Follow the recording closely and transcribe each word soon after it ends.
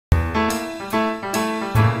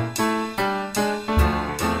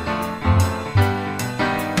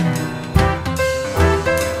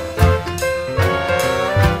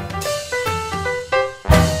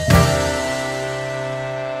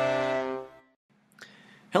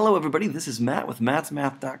Hello everybody, this is Matt with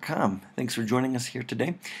mathsmath.com. Thanks for joining us here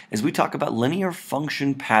today as we talk about linear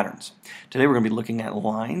function patterns. Today we're going to be looking at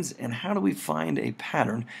lines and how do we find a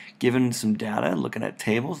pattern given some data, looking at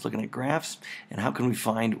tables, looking at graphs, and how can we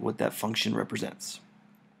find what that function represents.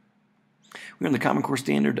 We're in the Common Core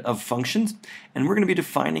standard of functions, and we're going to be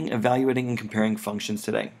defining, evaluating, and comparing functions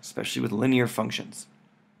today, especially with linear functions.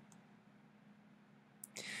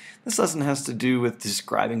 This lesson has to do with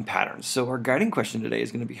describing patterns. So our guiding question today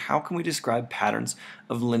is going to be how can we describe patterns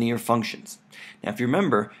of linear functions? Now if you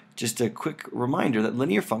remember, just a quick reminder that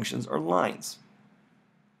linear functions are lines.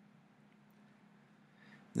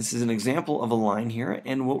 This is an example of a line here,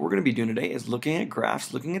 and what we're going to be doing today is looking at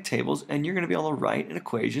graphs, looking at tables, and you're going to be able to write an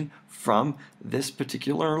equation from this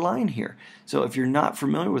particular line here. So if you're not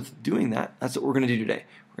familiar with doing that, that's what we're going to do today.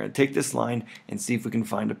 We're going to take this line and see if we can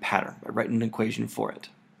find a pattern by writing an equation for it.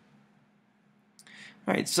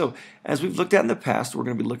 Alright, so as we've looked at in the past, we're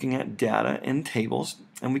going to be looking at data and tables,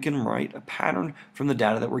 and we can write a pattern from the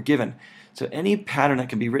data that we're given. So any pattern that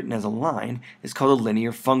can be written as a line is called a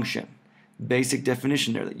linear function. Basic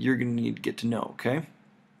definition there that you're going to need to get to know, okay?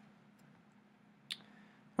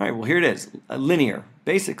 Alright, well here it is, a linear.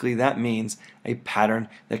 Basically that means a pattern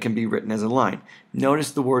that can be written as a line. Notice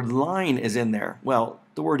the word line is in there. Well,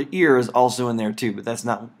 the word ear is also in there too, but that's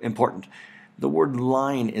not important. The word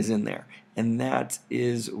line is in there, and that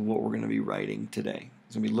is what we're going to be writing today.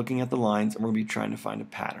 So we're going to be looking at the lines, and we're going to be trying to find a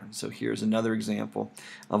pattern. So here's another example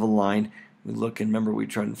of a line. We look, and remember we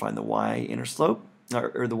try to find the y-intercept,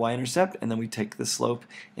 or the y-intercept, and then we take the slope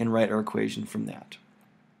and write our equation from that.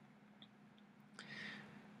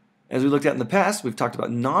 As we looked at in the past, we've talked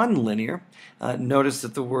about nonlinear. Notice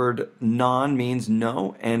that the word non means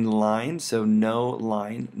no, and line, so no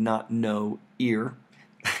line, not no ear.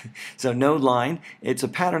 So no line, it's a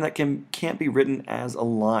pattern that can't be written as a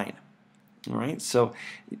line. All right, so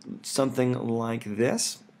something like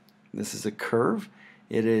this. This is a curve.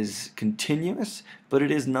 It is continuous, but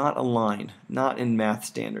it is not a line. Not in math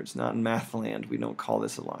standards, not in math land. We don't call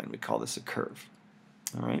this a line. We call this a curve.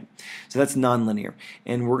 All right, so that's nonlinear,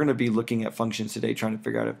 and we're going to be looking at functions today, trying to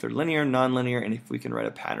figure out if they're linear, nonlinear, and if we can write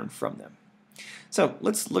a pattern from them. So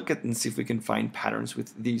let's look at and see if we can find patterns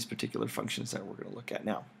with these particular functions that we're going to look at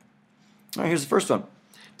now. All right, here's the first one.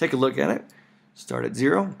 Take a look at it. Start at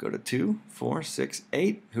 0, go to 2, 4, 6,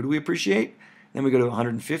 8. Who do we appreciate? Then we go to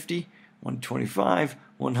 150, 125,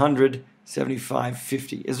 100, 75,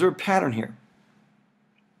 50. Is there a pattern here?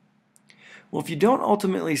 Well, if you don't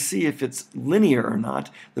ultimately see if it's linear or not,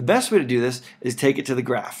 the best way to do this is take it to the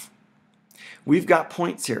graph. We've got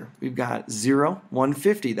points here. We've got 0,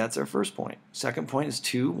 150. That's our first point. Second point is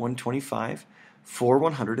 2, 125, 4,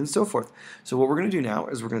 100, and so forth. So what we're going to do now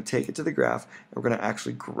is we're going to take it to the graph, and we're going to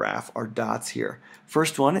actually graph our dots here.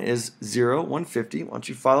 First one is 0, 150. Why don't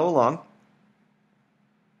you follow along? All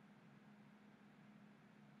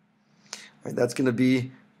right, that's going to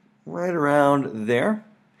be right around there.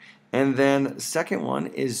 And then second one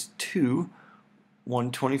is 2,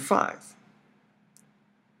 125.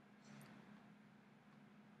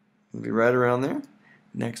 It'll be right around there.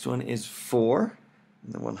 Next one is 4,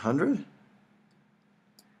 and then 100.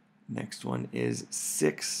 Next one is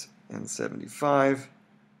 6 and 75.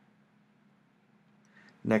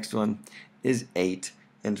 Next one is 8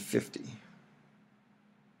 and 50.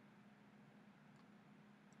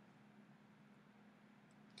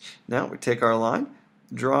 Now we take our line,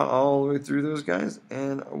 draw all the way through those guys,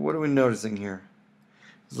 and what are we noticing here?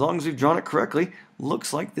 As long as we've drawn it correctly,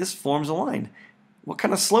 looks like this forms a line. What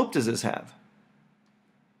kind of slope does this have?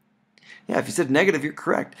 Yeah, if you said negative, you're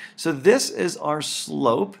correct. So this is our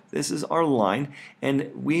slope, this is our line,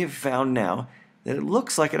 and we have found now that it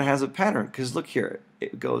looks like it has a pattern, because look here,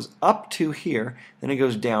 it goes up to here, then it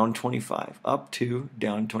goes down 25, up to,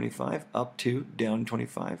 down 25, up to, down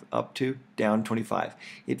 25, up to, down 25.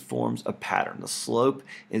 It forms a pattern. The slope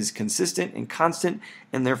is consistent and constant,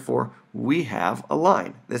 and therefore we have a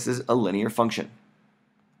line. This is a linear function.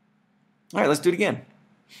 All right, let's do it again.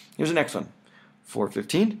 Here's the next one.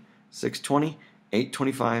 415, 620,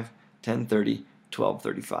 825, 1030,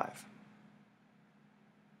 1235.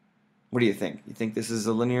 What do you think? You think this is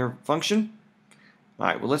a linear function? All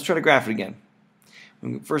right, well, let's try to graph it again.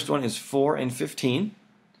 First one is 4 and 15.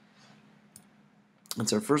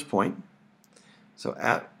 That's our first point. So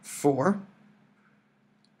at 4, I'm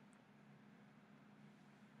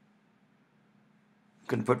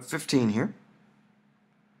going to put 15 here.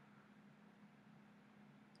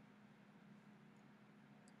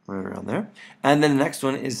 Right around there. And then the next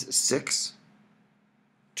one is 6,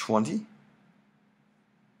 20.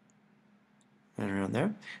 Right around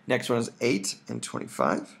there. Next one is 8 and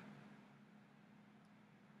 25.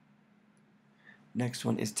 Next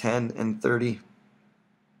one is 10 and 30.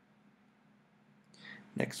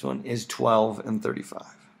 Next one is 12 and 35.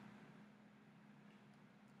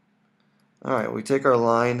 All right, we take our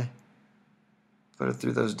line, put it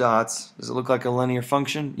through those dots. Does it look like a linear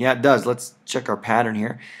function? Yeah, it does. Let's check our pattern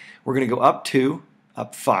here. We're going to go up 2,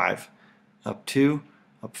 up 5, up 2,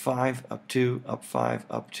 up 5, up 2, up 5,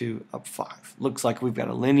 up 2, up 5. Looks like we've got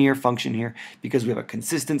a linear function here because we have a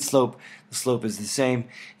consistent slope. The slope is the same,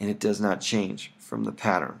 and it does not change from the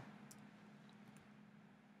pattern.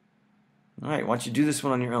 All right, why don't you do this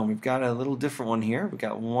one on your own? We've got a little different one here. We've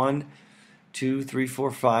got 1, 2, 3,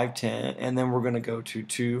 4, 5, 10, and then we're going to go to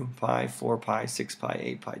 2 pi, 4 pi, 6 pi,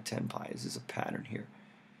 8 pi, 10 pi. This is a pattern here.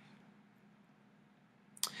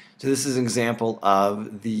 So this is an example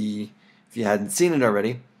of the, if you hadn't seen it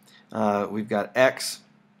already, we've got x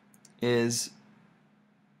is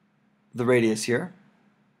the radius here,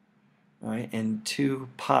 all right, and 2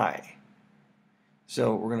 pi.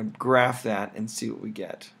 So we're going to graph that and see what we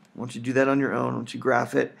get. Why don't you do that on your own? Why don't you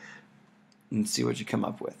graph it and see what you come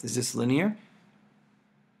up with. Is this linear?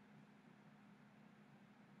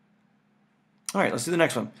 All right, let's do the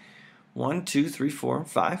next one. 1, 2, 3, 4,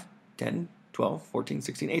 5, 10, 12, 14,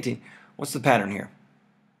 16, 18. What's the pattern here?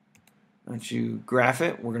 Why don't you graph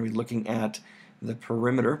it? We're going to be looking at the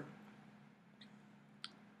perimeter.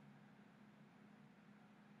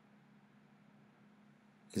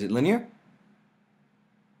 Is it linear?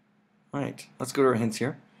 All right, let's go to our hints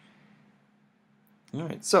here. All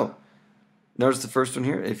right, so notice the first one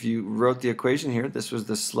here. If you wrote the equation here, this was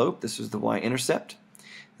the slope, this was the y-intercept.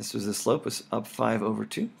 This was the slope, was up 5 over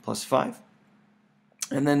 2 plus 5.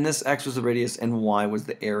 And then this x was the radius and y was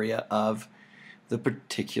the area of the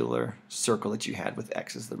particular circle that you had with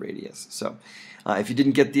x as the radius. So if you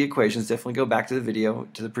didn't get the equations, definitely go back to the video,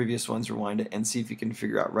 to the previous ones, rewind it, and see if you can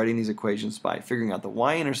figure out writing these equations by figuring out the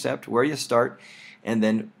y-intercept, where you start, and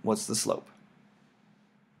then what's the slope.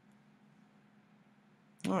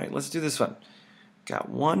 All right, let's do this one. Got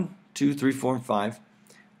 1, 2, 3, 4, and 5,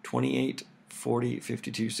 28, 40,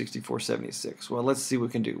 52, 64, 76. Well, let's see what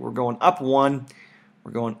we can do. We're going up 1.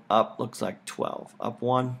 We're going up, looks like 12. Up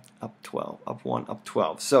 1, up 12, up 1, up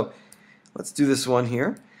 12. So let's do this one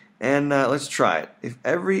here, and let's try it. If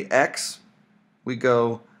every x we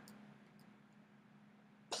go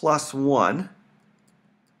plus 1,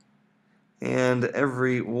 and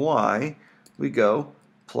every y we go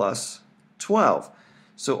plus 12.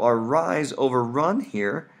 So our rise over run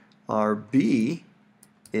here, our b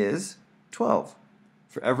is 12.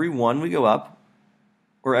 For every 1 we go up,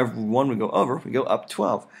 or every 1 we go over, we go up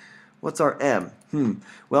 12. What's our m?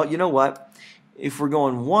 Well, you know what? If we're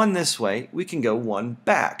going 1 this way, we can go 1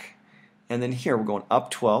 back. And then here we're going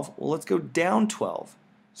up 12. Well, let's go down 12.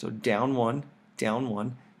 So down 1, down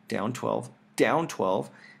 1, down 12, down 12.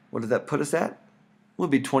 What does that put us at? Will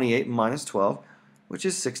be 28 minus 12, which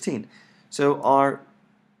is 16. So our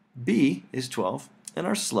b is 12, and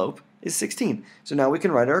our slope is 16. So now we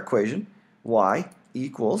can write our equation. Y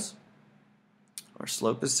equals, our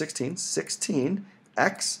slope is 16,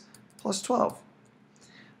 16x plus 12.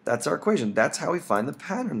 That's our equation. That's how we find the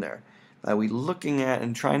pattern there. By we looking at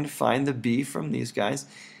and trying to find the b from these guys,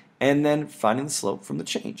 and then finding the slope from the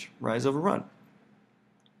change, rise over run.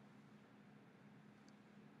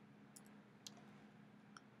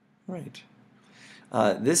 Right.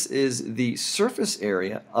 This is the surface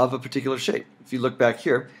area of a particular shape. If you look back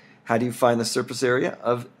here, how do you find the surface area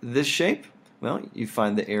of this shape? Well, you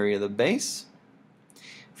find the area of the base,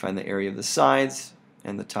 find the area of the sides,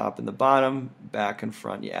 and the top and the bottom, back and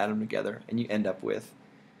front. You add them together, and you end up with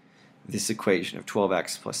this equation of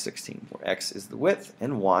 12x plus 16, where x is the width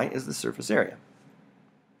and y is the surface area.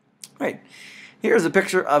 Right. Here's a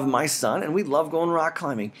picture of my son, and we love going rock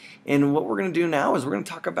climbing. And what we're going to do now is we're going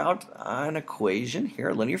to talk about an equation here,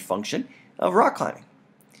 a linear function of rock climbing,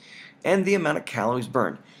 and the amount of calories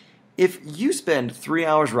burned. If you spend 3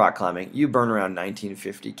 hours rock climbing, you burn around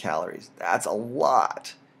 1950 calories. That's a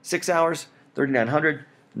lot. 6 hours, 3,900,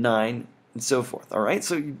 9, and so forth. All right,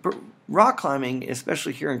 so rock climbing,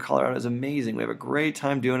 especially here in Colorado, is amazing. We have a great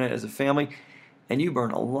time doing it as a family, and you burn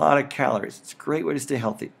a lot of calories. It's a great way to stay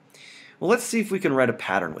healthy. Well, let's see if we can write a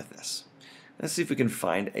pattern with this. Let's see if we can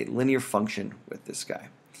find a linear function with this guy.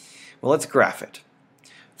 Well, let's graph it.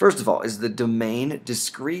 First of all, is the domain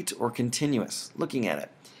discrete or continuous? Looking at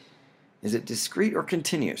it, is it discrete or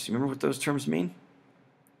continuous? You remember what those terms mean?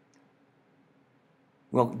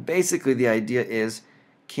 Well, basically the idea is,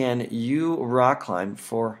 can you rock climb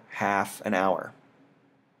for half an hour?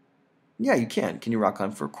 Yeah, you can. Can you rock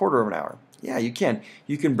climb for a quarter of an hour? Yeah, you can.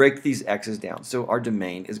 You can break these x's down. So our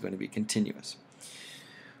domain is going to be continuous.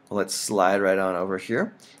 Well, let's slide right on over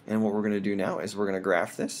here. And what we're going to do now is we're going to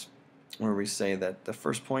graph this, where we say that the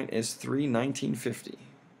first point is 3, 1950.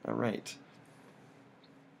 All right.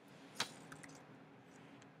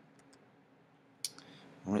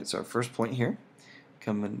 All right, so our first point here,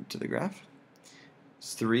 coming to the graph,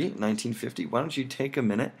 is 3, 1950. Why don't you take a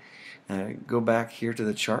minute, go back here to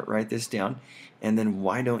the chart, write this down, and then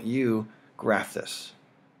why don't you graph this?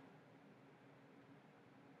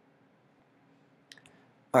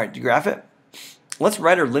 All right, do you graph it? Let's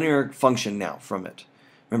write our linear function now from it.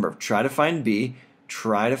 Remember, try to find b,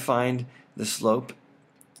 try to find the slope,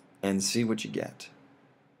 and see what you get.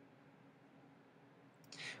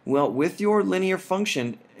 Well, with your linear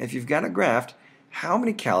function, if you've got it graphed, how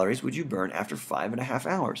many calories would you burn after 5.5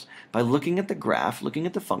 hours? By looking at the graph, looking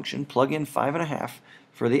at the function, plug in 5.5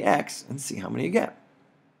 for the x, and see how many you get.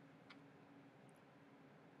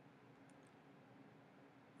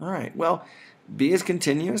 All right, well, b is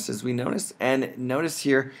continuous, as we noticed, and notice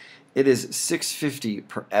here it is 650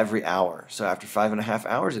 per every hour. So after 5.5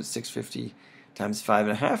 hours, it's 650 times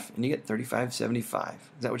 5.5, and you get 3575. Is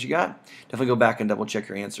that what you got? Definitely go back and double check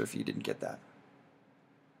your answer if you didn't get that.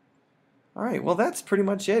 All right, well, that's pretty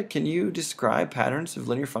much it. Can you describe patterns of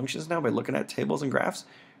linear functions now by looking at tables and graphs?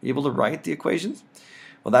 Are you able to write the equations?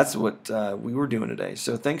 Well, that's what we were doing today.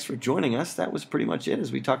 So thanks for joining us. That was pretty much it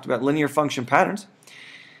as we talked about linear function patterns.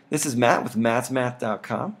 This is Matt with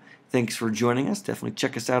mathsmath.com. Thanks for joining us. Definitely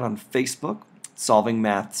check us out on Facebook, Solving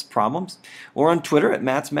Maths Problems, or on Twitter at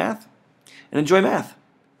Maths Math. And enjoy math.